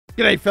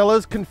G'day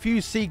fellas,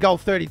 Confused Seagull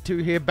 32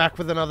 here, back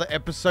with another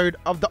episode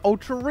of the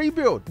Ultra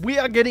Rebuild. We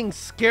are getting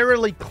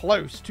scarily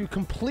close to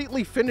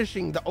completely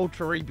finishing the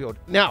Ultra Rebuild.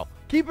 Now,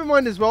 keep in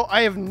mind as well,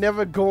 I have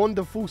never gone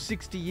the full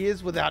 60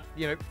 years without,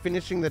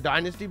 finishing the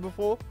Dynasty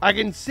before. I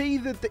can see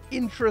that the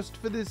interest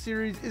for this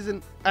series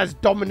isn't as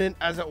dominant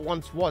as it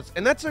once was,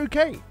 and that's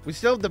okay. We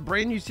still have the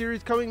brand new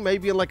series coming,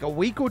 maybe in like a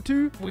week or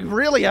two. We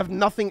really have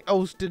nothing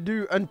else to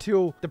do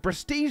until the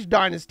Prestige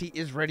Dynasty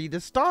is ready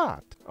to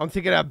start. I'm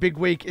thinking our big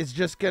week is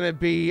just going to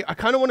be, I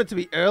kind of want it to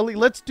be early.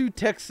 Let's do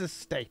Texas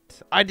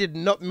State. I did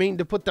not mean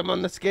to put them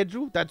on the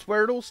schedule. That's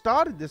where it all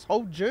started, this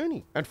whole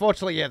journey.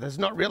 Unfortunately, yeah, there's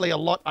not really a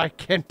lot I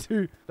can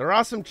do. There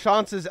are some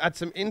chances at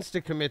some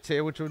insta commits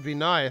here, which would be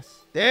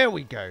nice. There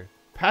we go.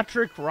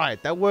 Patrick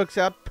Wright. That works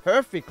out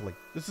perfectly.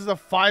 This is a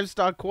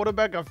 5-star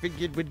quarterback I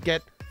figured we'd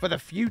get for the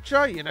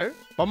future,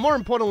 But more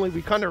importantly,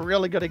 we kind of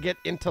really got to get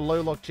into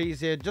low lock cheese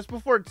here just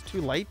before it's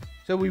too late.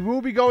 So we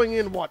will be going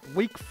in, what,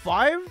 week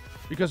 5?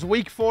 Because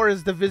week 4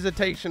 is the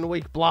visitation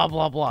week, blah,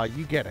 blah, blah.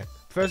 You get it.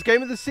 First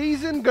game of the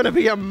season, gonna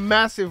be a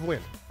massive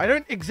win. I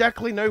don't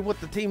exactly know what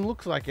the team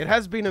looks like. It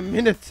has been a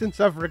minute since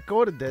I've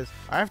recorded this.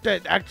 I have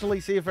to actually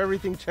see if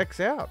everything checks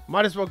out.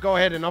 Might as well go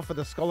ahead and offer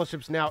the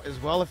scholarships now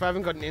as well. If I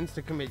haven't got an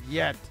insta commit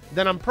yet,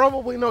 then I'm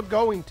probably not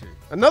going to.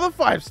 Another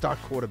 5-star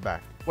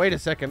quarterback. Wait a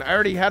second, I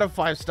already had a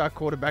 5-star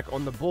quarterback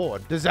on the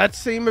board. Does that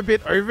seem a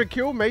bit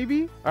overkill,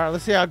 maybe? All right,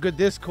 let's see how good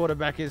this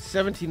quarterback is.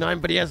 79,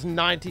 but he has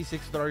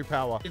 96 throw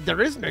power.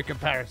 There is no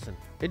comparison.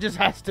 It just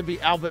has to be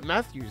Albert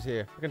Matthews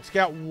here. I can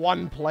scout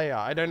one player.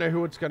 I don't know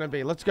who it's going to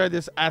be. Let's go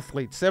this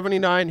athlete.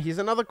 79, he's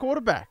another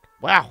quarterback.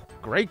 Wow,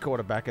 great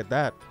quarterback at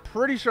that.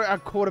 Pretty sure our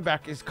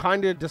quarterback is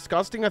kind of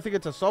disgusting. I think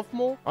it's a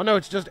sophomore. Oh no,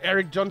 it's just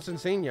Eric Johnson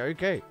Sr.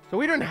 Okay. So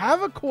we don't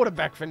have a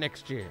quarterback for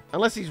next year.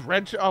 Unless he's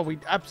redshirt. Oh, we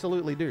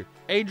absolutely do.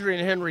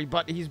 Adrian Henry,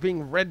 but he's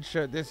being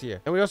redshirt this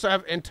year. And we also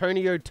have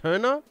Antonio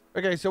Turner.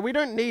 Okay, so we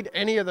don't need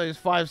any of those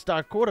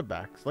 5-star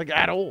quarterbacks, like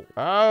at all.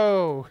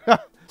 Oh,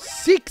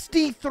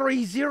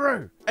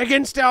 63-0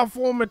 against our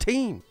former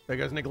team. There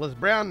goes Nicholas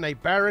Brown,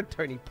 Nate Barrett,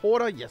 Tony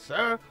Porter. Yes,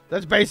 sir.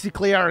 That's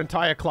basically our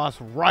entire class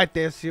right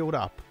there sealed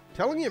up.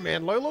 Telling you,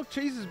 man, low lock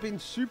cheese has been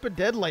super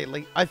dead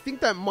lately. I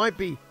think that might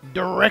be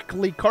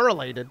directly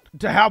correlated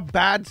to how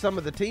bad some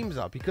of the teams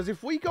are. Because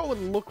if we go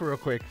and look real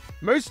quick,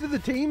 most of the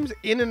teams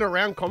in and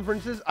around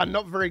conferences are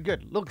not very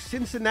good. Look,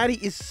 Cincinnati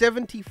is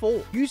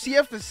 74.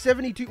 UCF is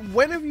 72.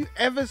 When have you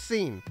ever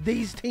seen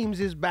these teams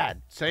is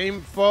bad?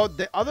 Same for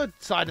the other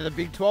side of the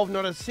Big 12.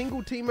 Not a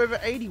single team over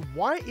 80.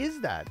 Why is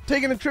that?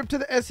 Taking a trip to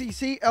the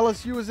SEC,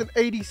 LSU is an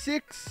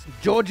 86.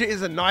 Georgia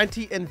is a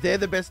 90, and they're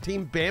the best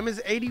team. Bam is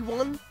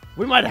 81.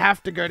 We might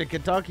have to go to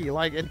Kentucky,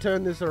 and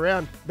turn this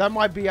around. That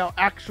might be our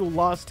actual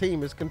last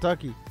team is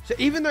Kentucky. So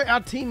even though our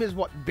team is,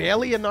 what,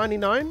 barely a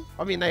 99?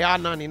 I mean, they are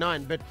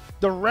 99, but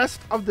the rest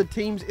of the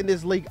teams in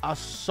this league are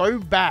so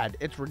bad,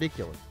 it's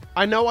ridiculous.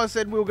 I know I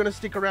said we were going to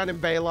stick around in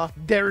Baylor.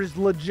 There is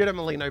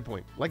legitimately no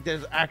point.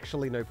 There's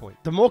actually no point.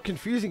 The more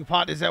confusing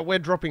part is that we're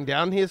dropping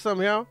down here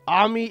somehow.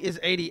 Army is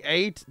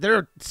 88. They're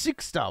a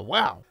 6-star.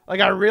 Wow.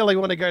 I really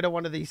want to go to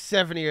one of these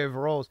 70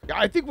 overalls.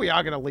 I think we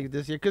are going to leave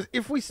this year because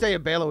if we stay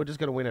at Baylor, we're just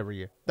going to win every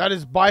year. That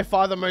is by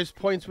far the most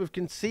points we've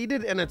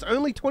conceded, and it's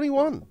only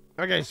 21.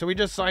 Okay, so we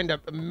just signed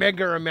up a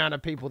mega amount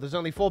of people. There's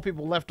only 4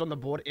 people left on the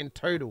board in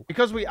total.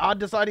 Because we are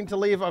deciding to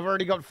leave, I've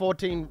already got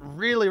 14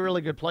 really,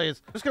 really good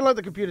players. I'm just going to let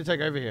the computer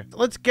take over here.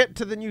 Let's get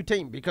to the new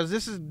team because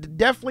this is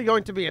definitely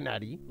going to be a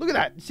natty. Look at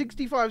that,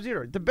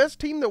 65-0. The best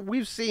team that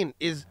we've seen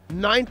is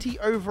 90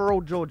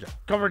 overall Georgia.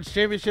 Conference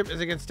championship is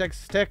against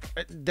Texas Tech.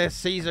 There's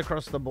C's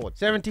across the board.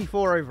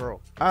 74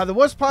 overall. The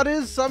worst part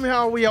is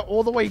somehow we are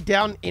all the way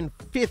down in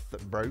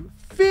 5th, bro.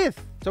 5th.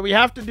 So we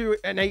have to do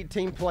an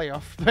 18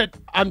 playoff, but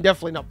I'm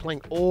definitely not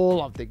playing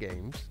all of the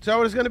games.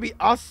 So it is going to be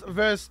us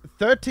versus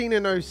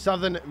 13-0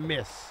 Southern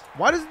Miss.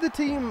 Why does the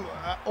team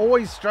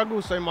always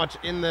struggle so much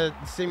in the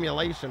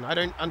simulation? I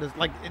don't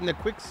understand, in the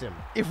quick sim.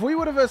 If we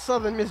would have versed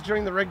Southern Miss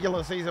during the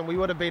regular season, we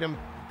would have beat them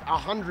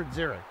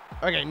 100-0.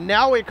 Okay,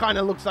 now it kind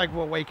of looks like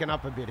we're waking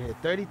up a bit here.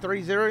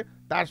 33-0,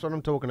 that's what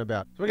I'm talking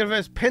about. So we're going to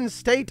verse Penn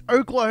State,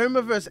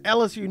 Oklahoma versus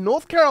LSU.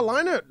 North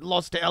Carolina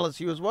lost to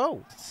LSU as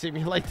well.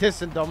 Simulate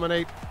this and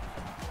dominate.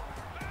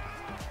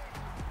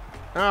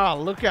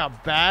 Oh, look how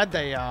bad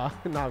they are.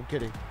 No, I'm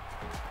kidding.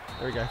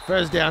 There we go.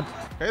 First down.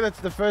 Okay, that's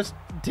the first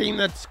team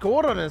that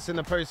scored on us in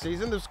the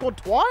postseason. They've scored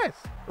twice.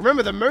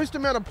 Remember, the most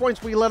amount of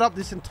points we let up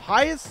this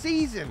entire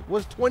season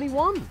was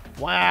 21.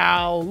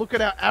 Wow, look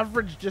at our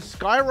average just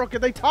skyrocket.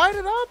 They tied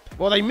it up.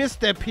 Well, they missed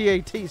their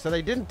PAT, so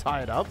they didn't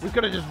tie it up. We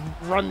could have just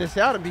run this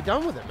out and be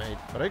done with it, mate.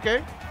 But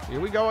okay,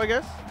 here we go, I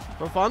guess,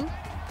 for fun.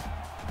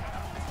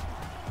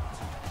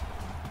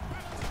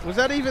 Was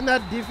that even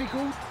that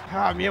difficult?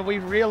 Yeah, we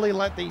really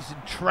let these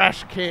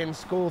trash cans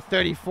score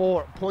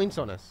 34 points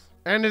on us.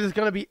 And it is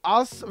going to be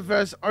us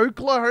versus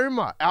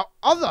Oklahoma, our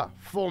other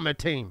former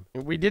team.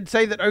 We did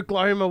say that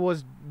Oklahoma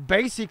was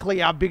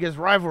basically our biggest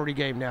rivalry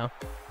game now.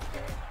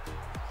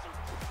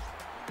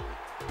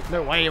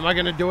 No way am I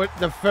going to do it.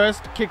 The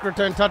first kick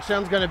return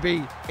touchdown is going to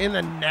be in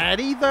the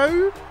natty,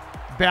 though.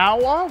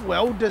 Bauer,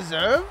 well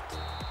deserved.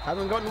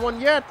 Haven't gotten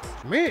one yet.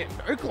 Man,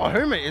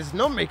 Oklahoma is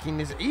not making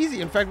this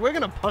easy. In fact, we're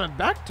going to punt it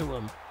back to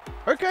them.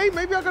 Okay,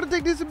 maybe I got to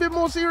take this a bit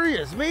more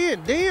serious.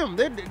 Man, damn,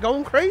 they're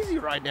going crazy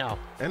right now.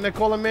 And they're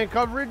calling man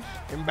coverage.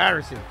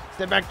 Embarrassing.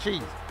 Step back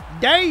cheese.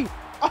 Day.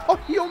 Oh,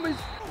 he almost...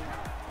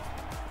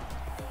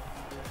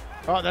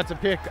 Oh, that's a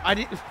pick. I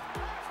didn't...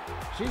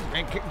 Jeez,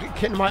 man,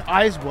 can my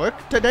eyes work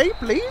today,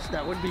 please?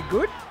 That would be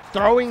good.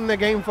 Throwing the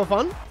game for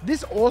fun.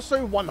 This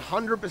also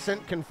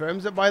 100%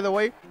 confirms it, by the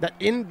way, that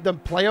in the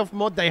playoff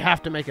mod, they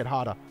have to make it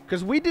harder.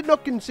 Because we did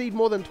not concede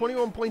more than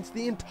 21 points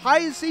the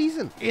entire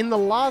season. In the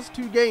last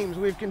 2 games,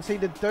 we've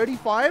conceded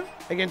 35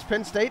 against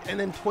Penn State and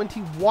then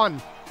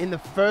 21 in the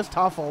first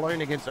half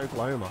alone against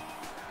Oklahoma.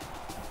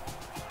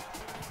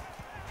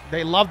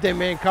 They love their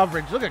man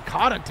coverage. Look at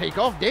Carter take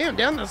off. Damn,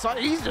 down the side.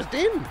 He's just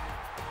in.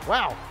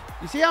 Wow.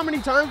 You see how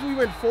many times we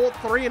went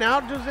 4-3 and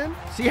out just in?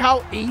 See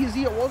how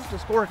easy it was to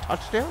score a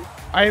touchdown?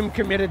 I am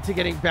committed to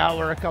getting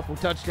Bauer a couple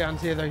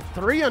touchdowns here, though.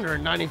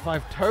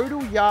 395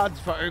 total yards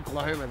for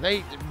Oklahoma.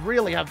 They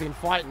really have been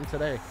fighting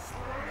today.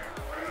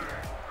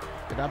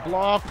 Get that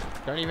block.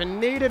 Don't even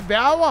need it,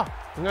 Bauer.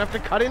 I'm going to have to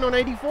cut in on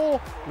 84.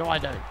 No, I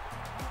don't.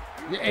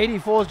 The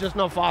 84 is just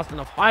not fast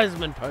enough.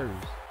 Heisman pose.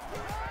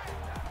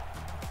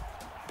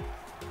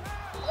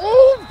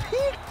 Oh,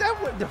 peak. That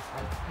would...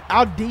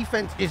 Our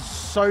defense is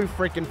so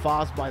freaking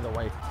fast, by the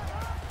way.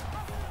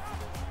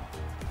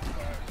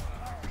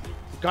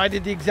 Guy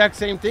did the exact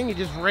same thing. He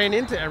just ran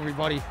into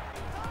everybody.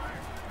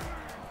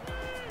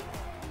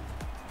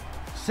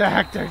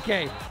 Sacked.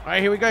 Okay. All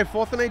right, here we go.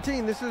 4th and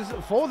 18. This is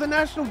for the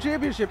national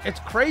championship.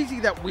 It's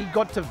crazy that we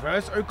got to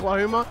verse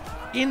Oklahoma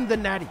in the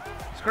Natty.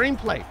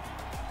 Screenplay.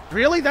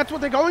 Really? That's what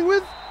they're going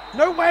with?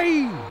 No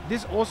way.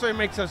 This also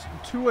makes us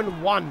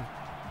 2-1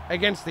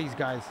 against these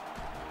guys.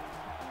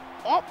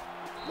 Oh.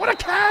 What a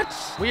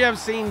catch! We have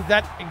seen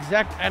that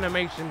exact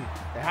animation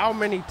how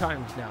many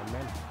times now,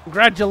 man?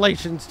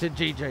 Congratulations to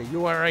GJ.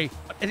 You are a...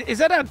 Is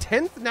that our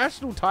 10th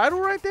national title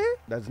right there?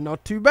 That's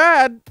not too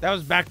bad. That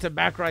was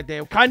back-to-back right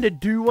there. Kind of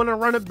do want to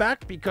run it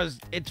back because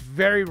it's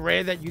very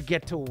rare that you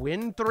get to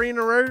win 3 in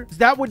a row.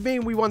 That would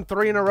mean we won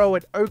 3 in a row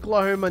at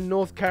Oklahoma,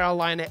 North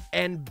Carolina,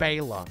 and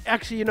Baylor.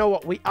 Actually, you know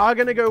what? We are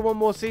going to go one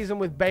more season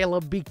with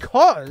Baylor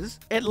because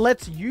it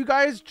lets you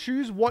guys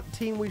choose what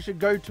team we should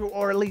go to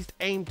or at least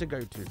aim to go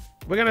to.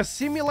 We're going to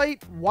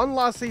simulate one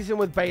last season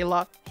with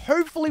Baylor,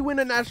 hopefully win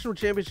a national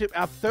championship,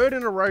 our 3rd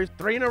in a row,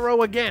 3 in a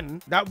row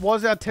again. That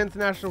was our 10th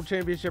national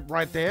championship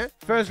right there.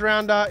 First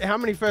rounder, how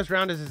many first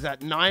rounders is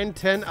that? 9,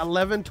 10,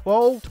 11,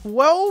 12?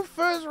 12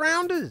 first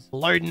rounders.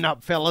 Loading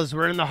up, fellas.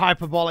 We're in the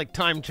hyperbolic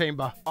time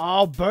chamber.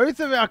 Oh, both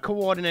of our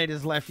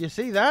coordinators left. You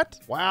see that?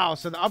 Wow,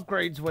 so the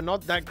upgrades were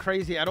not that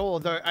crazy at all,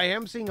 though I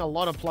am seeing a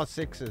lot of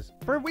 +6s.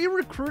 Bro, we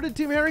recruited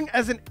Tim Herring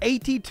as an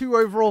 82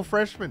 overall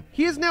freshman.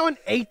 He is now an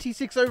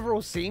 86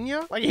 overall senior.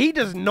 Like, he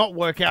does not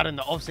work out in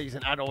the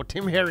offseason at all.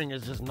 Tim Herring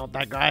is just not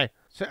that guy.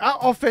 So our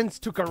offense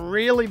took a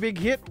really big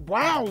hit.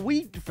 Wow,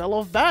 we fell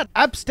off bad.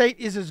 App State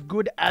is as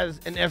good as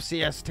an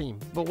FCS team,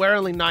 but we're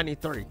only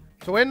 93.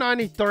 So we're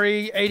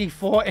 93,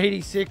 84,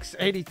 86,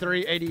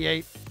 83,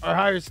 88.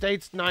 Ohio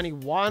State's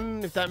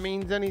 91, if that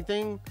means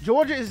anything.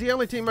 Georgia is the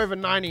only team over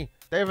 90.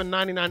 They have a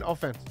 99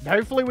 offense.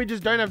 Hopefully, we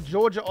just don't have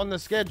Georgia on the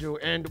schedule,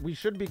 and we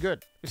should be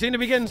good. We seem to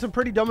be getting some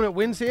pretty dominant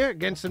wins here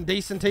against some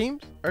decent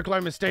teams.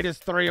 Oklahoma State is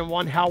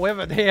 3-1.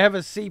 However, they have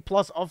a C+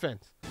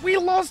 offense. We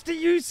lost to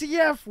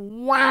UCF.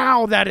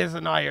 Wow, that is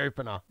an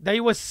eye-opener. They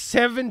were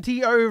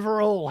 70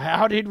 overall.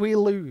 How did we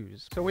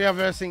lose? So we are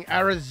versing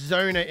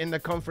Arizona in the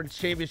conference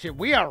championship.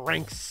 We are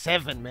ranked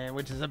 7, man,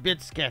 which is a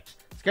bit sketch.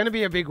 It's going to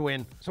be a big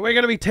win. So we're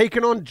going to be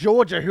taking on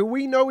Georgia, who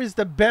we know is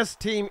the best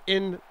team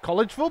in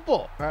college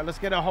football. All right, let's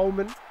get a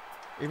Holman.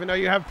 Even though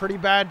you have pretty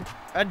bad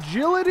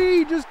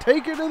agility, just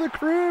take it to the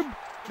crib.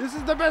 This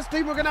is the best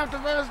team we're going to have to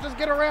verse. Just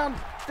get around.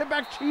 Step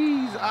back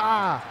cheese.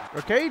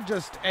 Okay,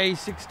 just a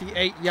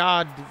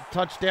 68-yard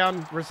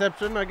touchdown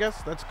reception, I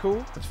guess. That's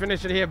cool. Let's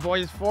finish it here,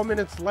 boys. 4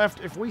 minutes left.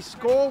 If we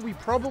score, we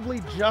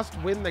probably just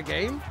win the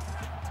game.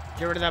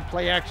 Get rid of that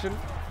play action.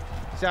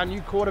 It's our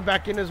new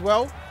quarterback in as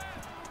well.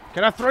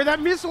 Can I throw that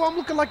missile? I'm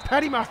looking like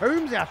Patty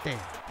Mahomes out there.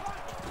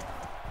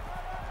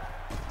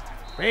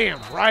 Bam,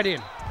 right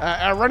in.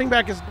 Our running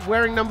back is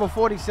wearing number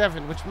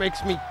 47, which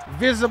makes me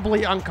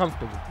visibly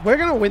uncomfortable. We're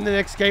going to win the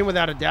next game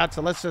without a doubt,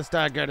 so let's just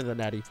go to the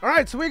Natty. All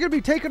right, so we're going to be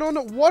taking on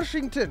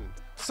Washington.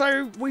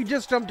 So we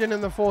just jumped in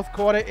the 4th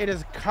quarter. It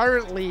is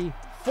currently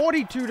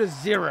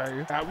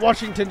 42-0.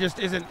 Washington just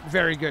isn't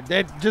very good.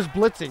 They're just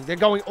blitzing. They're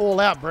going all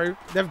out, bro.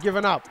 They've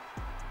given up.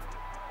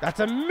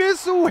 That's a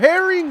missile,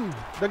 Herring.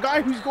 The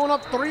guy who's gone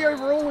up 3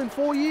 overall in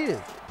 4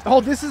 years. Oh,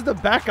 this is the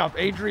backup,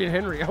 Adrian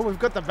Henry. Oh, we've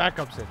got the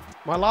backups in.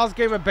 My last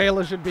game at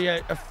Baylor should be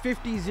a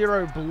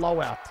 50-0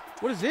 blowout.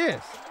 What is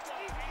this?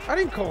 I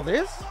didn't call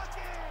this.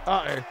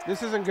 Uh-oh,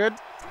 this isn't good.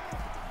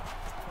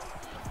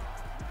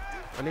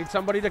 I need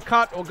somebody to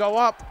cut or go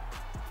up.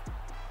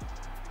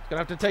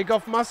 Gonna have to take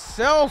off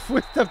myself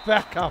with the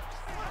backups.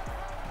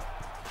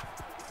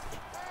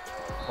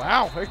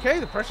 Wow,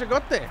 okay, the pressure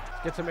got there.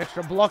 Get some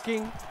extra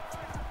blocking.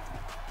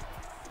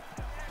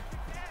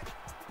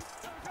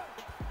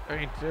 I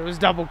mean, it was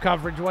double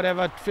coverage,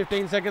 whatever.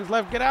 15 seconds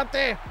left. Get out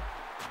there.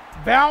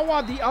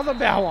 Bauer, the other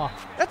Bauer.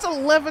 That's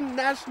 11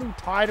 national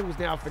titles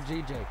now for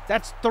GJ.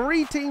 That's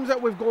 3 teams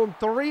that we've gone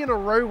 3 in a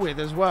row with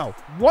as well.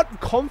 What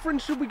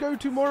conference should we go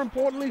to more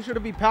importantly? Should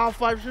it be Power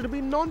 5? Should it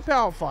be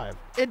non-Power 5?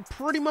 It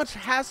pretty much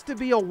has to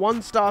be a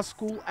 1-star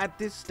school at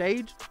this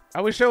stage.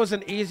 I wish there was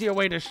an easier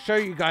way to show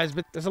you guys,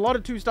 but there's a lot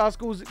of 2-star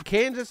schools.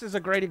 Kansas is a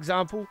great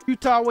example.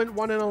 Utah went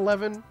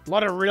 1-11. A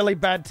lot of really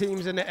bad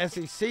teams in the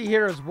SEC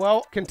here as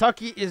well.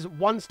 Kentucky is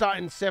 1-star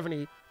in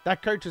 70.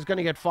 That coach is going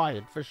to get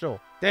fired, for sure.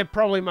 They're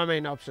probably my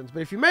main options.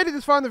 But if you made it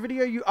this far in the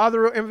video, you are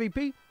the real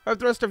MVP. Hope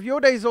the rest of your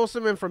day is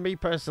awesome. And from me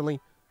personally,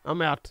 I'm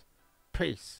out. Peace.